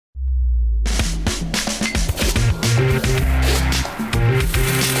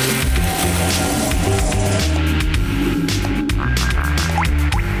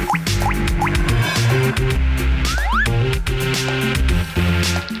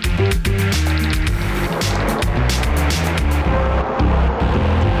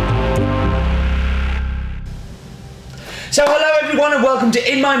welcome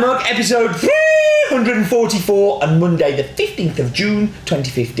to In My Mug, episode 344 on Monday the 15th of June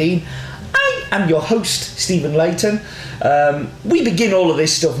 2015. I am your host, Stephen Layton. We begin all of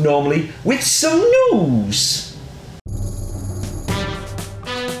this stuff normally with some news. Do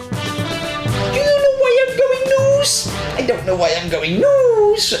you know why I'm going news? I don't know why I'm going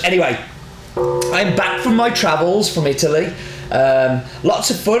news. Anyway, I'm back from my travels from Italy. Lots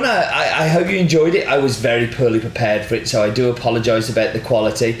of fun. I hope you enjoyed it. I was very poorly prepared for it, so I do apologise about the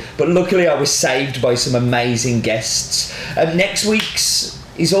quality, but luckily I was saved by some amazing guests. Next week's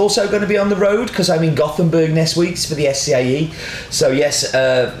is also going to be on the road because I'm in Gothenburg next week for the SCAE, so yes,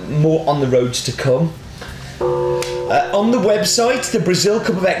 more on the roads to come. On the website, the Brazil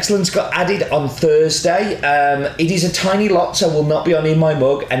Cup of Excellence got added on Thursday. It is a tiny lot, so will not be on In My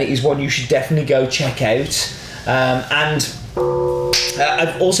Mug, and it is one you should definitely go check out.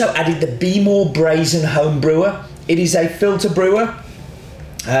 I've also added the Be More Brazen Home Brewer. It is a filter brewer,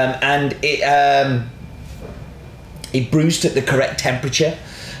 and it brews at the correct temperature.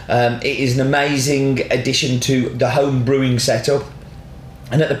 It is an amazing addition to the home brewing setup.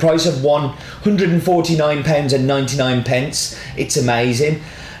 And at the price of £149.99, it's amazing.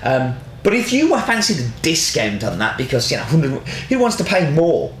 But if you fancy the discount on that, because who wants to pay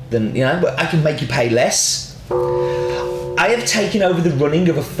more than I can make you pay less. I have taken over the running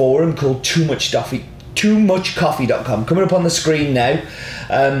of a forum called TooMuchCoffee.com, coming up on the screen now.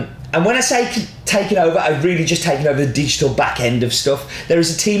 And when I say taken over, I've really just taken over the digital back end of stuff. There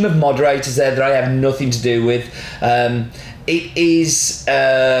is a team of moderators there that I have nothing to do with. It is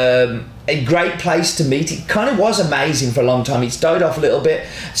a great place to meet. It kind of was amazing for a long time. It's died off a little bit,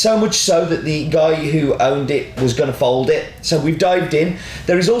 so much so that the guy who owned it was going to fold it. So we've dived in.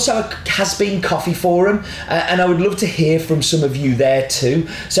 There is also a Has Been Coffee forum, and I would love to hear from some of you there too.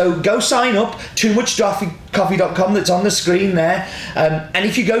 So go sign up, TooMuchCoffee.com, that's on the screen there. And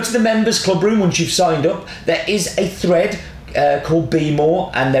if you go to the members club room once you've signed up, there is a thread called Be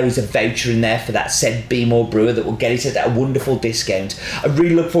More, and there is a voucher in there for that said Be More brewer that will get it at a wonderful discount. I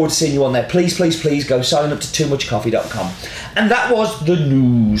really look forward to seeing you on there. Please go sign up to TooMuchCoffee.com. And that was the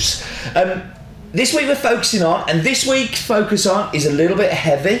news. This week we're focusing on, and this week's focus on is a little bit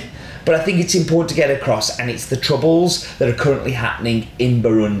heavy, but I think it's important to get across, and it's the troubles that are currently happening in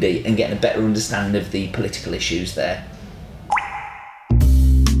Burundi and getting a better understanding of the political issues there.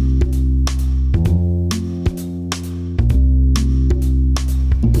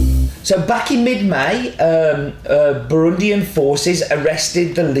 So back in mid-May, Burundian forces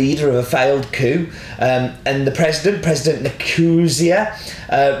arrested the leader of a failed coup, and the President Nkurunziza,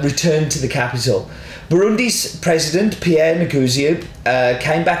 returned to the capital. Burundi's President, Pierre Nkurunziza,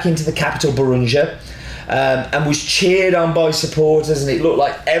 came back into the capital, Bujumbura, and was cheered on by supporters, and it looked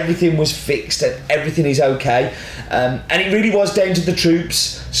like everything was fixed and everything is okay. And it really was down to the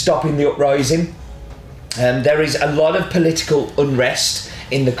troops stopping the uprising. There is a lot of political unrest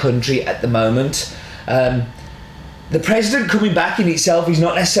in the country at the moment. The president coming back in itself is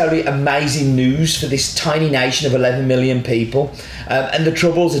not necessarily amazing news for this tiny nation of 11 million people, and the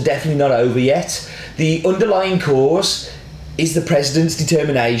troubles are definitely not over yet. The underlying cause is the president's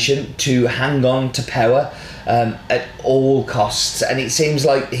determination to hang on to power at all costs, and it seems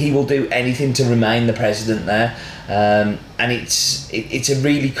like he will do anything to remain the president there, and it's a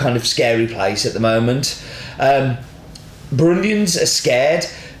really kind of scary place at the moment. Burundians are scared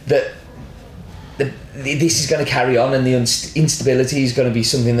that this is going to carry on, and the instability is going to be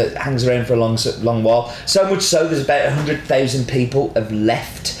something that hangs around for a long while. So much so, there's about 100,000 people have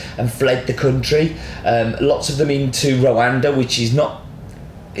left and fled the country. Lots of them into Rwanda, which is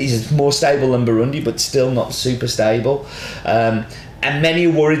more stable than Burundi, but still not super stable. And many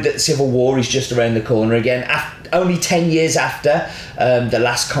are worried that the civil war is just around the corner again, only 10 years after the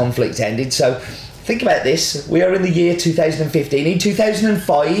last conflict ended. So think about this. We are in the year 2015. In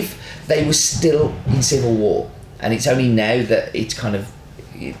 2005, they were still in civil war, and it's only now that it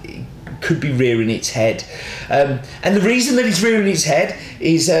could be rearing its head. And the reason that it's rearing its head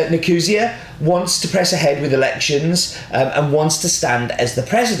is Nkurunziza wants to press ahead with elections and wants to stand as the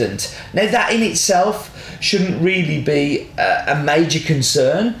president. Now, that in itself shouldn't really be a major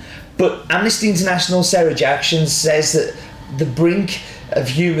concern, but Amnesty International Sarah Jackson says that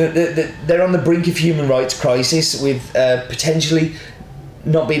they're on the brink of human rights crisis, with potentially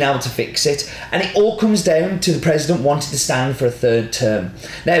not being able to fix it, and it all comes down to the president wanting to stand for a third term.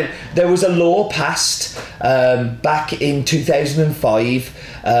 Now, there was a law passed back in 2005,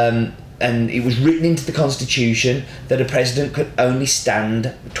 and it was written into the constitution that a president could only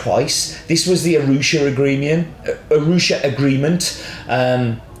stand twice. This was the Arusha agreement,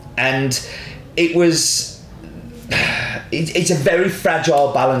 and it was it's a very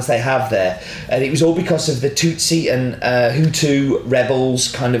fragile balance they have there, and it was all because of the Tutsi and Hutu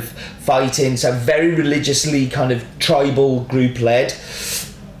rebels kind of fighting, so very religiously kind of tribal group led.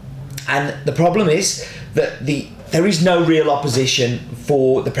 And the problem is that there is no real opposition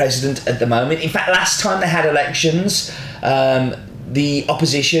for the president at the moment. In fact, last time they had elections, the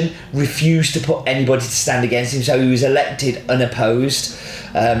opposition refused to put anybody to stand against him, so he was elected unopposed.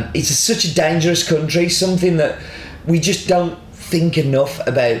 It's such a dangerous country, something that we just don't think enough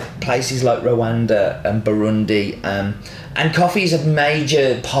about places like Rwanda and Burundi. And coffee is a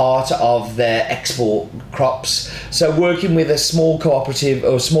major part of their export crops. So working with a small cooperative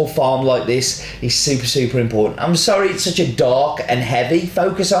or a small farm like this is super, super important. I'm sorry it's such a dark and heavy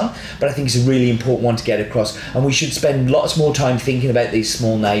focus on, but I think it's a really important one to get across. And we should spend lots more time thinking about these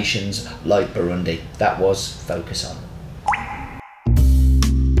small nations like Burundi. That was focus on.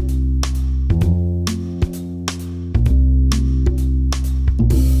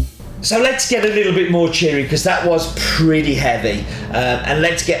 So let's get a little bit more cheery, because that was pretty heavy, and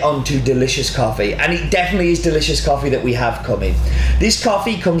let's get on to delicious coffee. And it definitely is delicious coffee that we have coming. This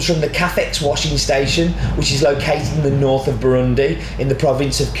coffee comes from the Cafex washing station, which is located in the north of Burundi in the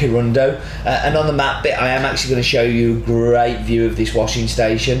province of Kirundo, and on the map bit I am actually going to show you a great view of this washing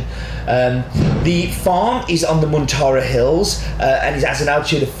station. The farm is on the Muntara Hills, and it has an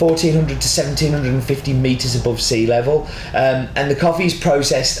altitude of 1400 to 1750 metres above sea level, and the coffee is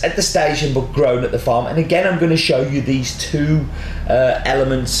processed at the station but grown at the farm. And again, I'm going to show you these two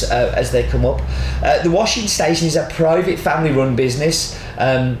elements as they come up. The washing station is a private family run business.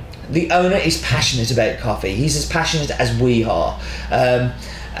 The owner is passionate about coffee. He's as passionate as we are,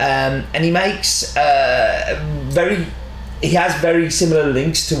 and he makes he has very similar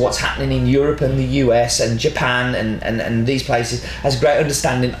links to what's happening in Europe and the US and Japan and these places. Has a great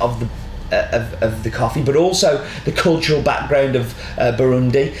understanding of the coffee, but also the cultural background of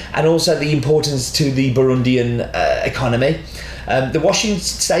Burundi, and also the importance to the Burundian economy. The washing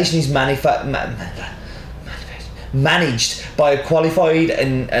station is managed by qualified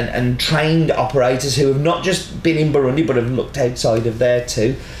and trained operators who have not just been in Burundi but have looked outside of there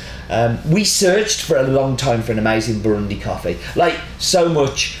too. We searched for a long time for an amazing Burundi coffee. Like, so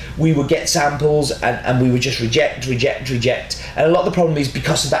much, we would get samples and we would just reject. And a lot of the problem is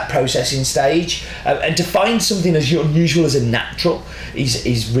because of that processing stage. And to find something as unusual as a natural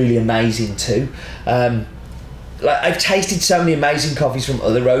is really amazing too. Like, I've tasted so many amazing coffees from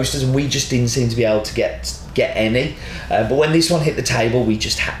other roasters, and we just didn't seem to be able to get any. But when this one hit the table, we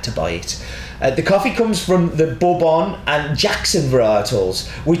just had to buy it. The coffee comes from the Bourbon and Jackson varietals,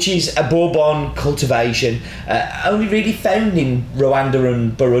 which is a Bourbon cultivation only really found in Rwanda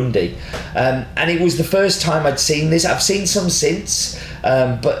and Burundi. And it was the first time I'd seen this. I've seen some since,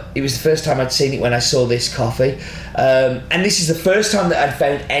 but it was the first time I'd seen it when I saw this coffee. And this is the first time that I'd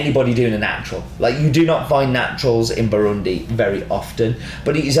found anybody doing a natural. Like, you do not find naturals in Burundi very often,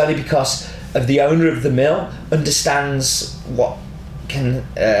 but it is only because of the owner of the mill understands what can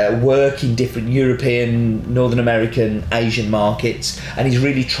work in different European, Northern American, Asian markets, and he's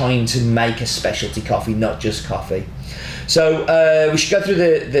really trying to make a specialty coffee, not just coffee. So we should go through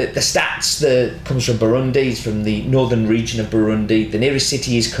the stats that comes from Burundi. It's from the northern region of Burundi. The nearest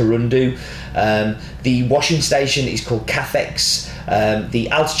city is Kirundu. The washing station is called Cafex. The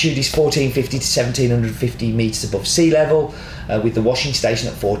altitude is 1450 to 1750 metres above sea level, with the washing station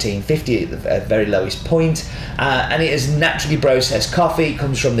at 1450 at the very lowest point. And it is naturally processed coffee. It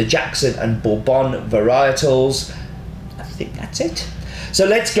comes from the Jackson and Bourbon varietals. I think that's it. So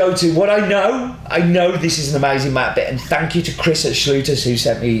let's go to what I know. I know this is an amazing map bit, and thank you to Chris at Schluters who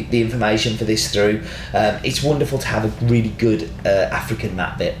sent me the information for this through. It's wonderful to have a really good African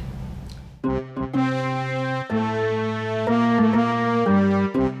map bit.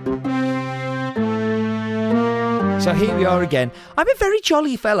 So here we are again. I'm a very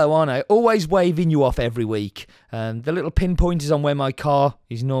jolly fellow, aren't I? Always waving you off every week. The little pinpoint is on where my car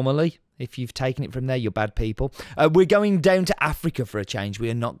is normally. If you've taken it from there, you're bad people. We're going down to Africa for a change. We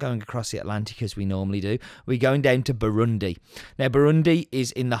are not going across the Atlantic as we normally do. We're going down to Burundi. Now, Burundi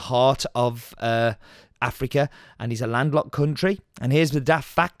is in the heart of Africa and is a landlocked country. And here's the daft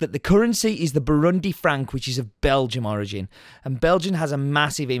fact that the currency is the Burundi franc, which is of Belgian origin. And Belgium has a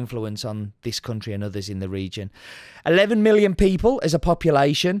massive influence on this country and others in the region. 11 million people as a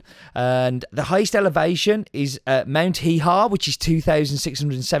population, and the highest elevation is Mount Hiha, which is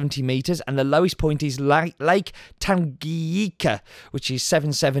 2,670 metres, and the lowest point is Lake Tanganyika, which is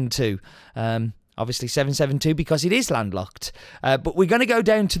 772. Obviously 772 because it is landlocked. But we're going to go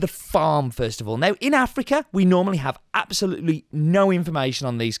down to the farm first of all. Now, in Africa, we normally have absolutely no information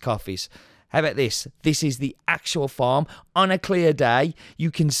on these coffees. How about this? This is the actual farm. On a clear day,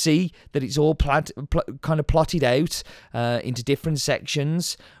 you can see that it's all kind of plotted out into different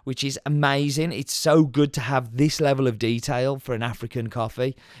sections, which is amazing. It's so good to have this level of detail for an African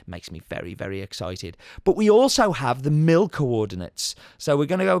coffee. It makes me very, very excited. But we also have the mill coordinates. So we're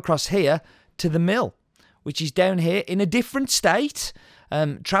going to go across here to the mill, which is down here in a different state.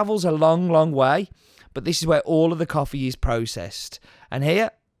 Travels a long, long way, but this is where all of the coffee is processed. And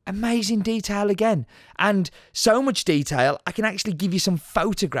here, amazing detail again, and so much detail I can actually give you some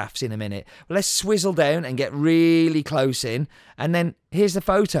photographs in a minute. Well, let's swizzle down and get really close in, and then here's the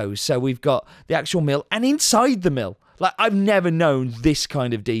photos. So we've got the actual mill, and inside the mill, like, I've never known this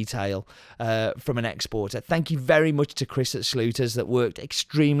kind of detail from an exporter. Thank you very much to Chris at Sluters that worked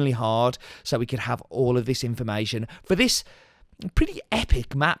extremely hard so we could have all of this information for this pretty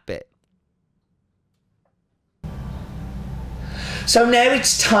epic map bit. So now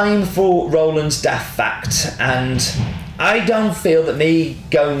it's time for Roland's daft fact, and I don't feel that me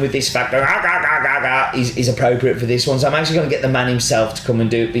going with this fact is appropriate for this one, so I'm actually going to get the man himself to come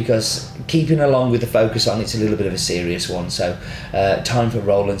and do it, because keeping along with the focus on it's a little bit of a serious one. So time for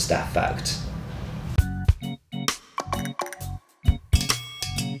Roland's daft fact.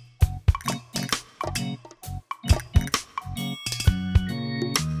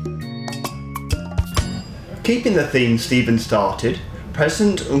 Keeping the theme Stephen started,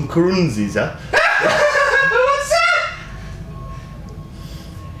 President Nkurunziza... What's that?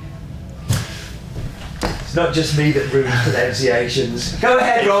 It's not just me that ruins pronunciations. Go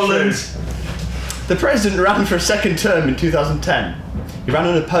ahead, Roland. The president ran for a second term in 2010. He ran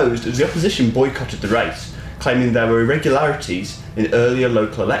unopposed as the opposition boycotted the race, claiming there were irregularities in earlier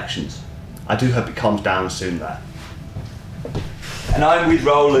local elections. I do hope it calms down soon there. And I'm with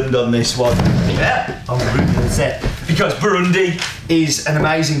Roland on this one. Yeah, I'm rooting the set. Because Burundi is an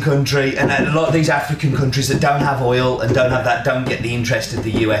amazing country, and a lot of these African countries that don't have oil and don't have that don't get the interest of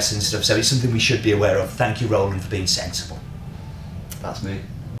the US and stuff, so it's something we should be aware of. Thank you, Roland, for being sensible. That's me.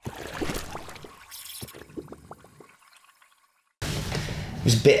 It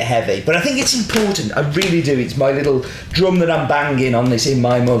was a bit heavy, but I think it's important. I really do. It's my little drum that I'm banging on this in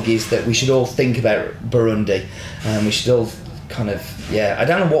my mug, is that we should all think about Burundi. We should all kind of, I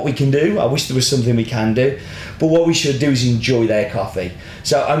don't know what we can do. I wish there was something we can do, but what we should do is enjoy their coffee.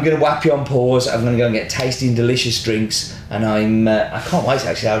 So I'm going to whap you on pause. I'm going to go and get tasty and delicious drinks, and I can't wait.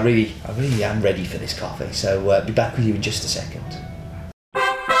 Actually, I really am ready for this coffee. So be back with you in just a second.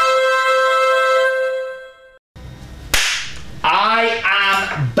 I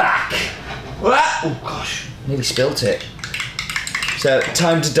am back. Oh gosh, nearly spilt it. So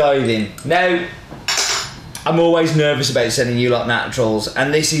time to dive in now. I'm always nervous about sending you lot naturals,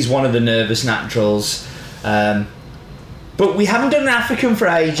 and this is one of the nervous naturals. But we haven't done an African for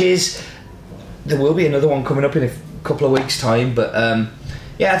ages. There will be another one coming up in a couple of weeks' time, but I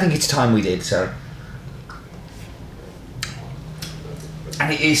think it's time we did. So,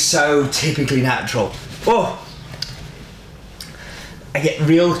 and it is so typically natural. Oh, I get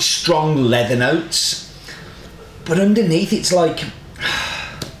real strong leather notes, but underneath it's like,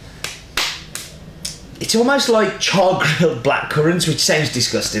 it's almost like char-grilled blackcurrants, which sounds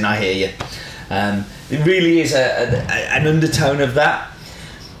disgusting, I hear you. It really is an undertone of that.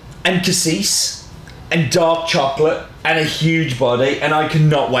 And cassis, and dark chocolate, and a huge body, and I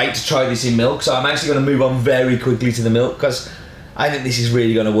cannot wait to try this in milk, so I'm actually going to move on very quickly to the milk, because I think this is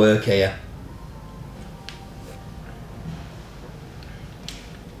really going to work here.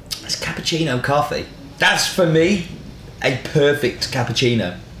 It's cappuccino coffee. That's, for me, a perfect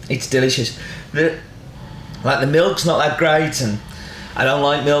cappuccino. It's delicious. The milk's not that great, and I don't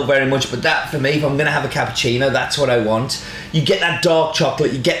like milk very much, but that, for me, if I'm going to have a cappuccino, that's what I want. You get that dark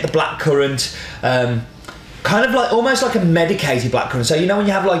chocolate, you get the blackcurrant, kind of like, almost like a medicated blackcurrant. So you know when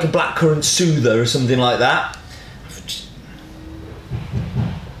you have like a blackcurrant soother or something like that?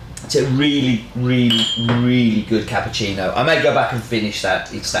 It's a really, really, really good cappuccino. I may go back and finish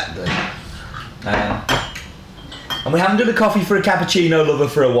that, it's that good. And we haven't done a coffee for a cappuccino lover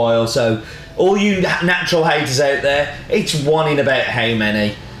for a while, so all you natural haters out there, it's one in about how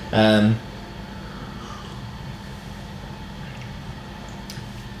many. And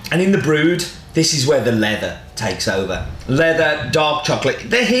in the brood, this is where the leather takes over. Leather, dark chocolate,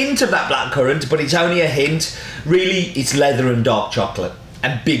 the hint of that blackcurrant, but it's only a hint. Really, it's leather and dark chocolate,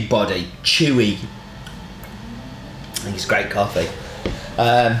 and big body, chewy. I think it's great coffee.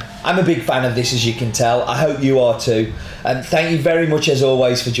 I'm a big fan of this, as you can tell. I hope you are too. And thank you very much, as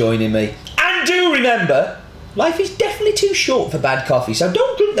always, for joining me. And do remember, life is definitely too short for bad coffee, so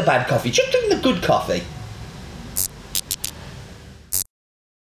don't drink the bad coffee, just drink the good coffee.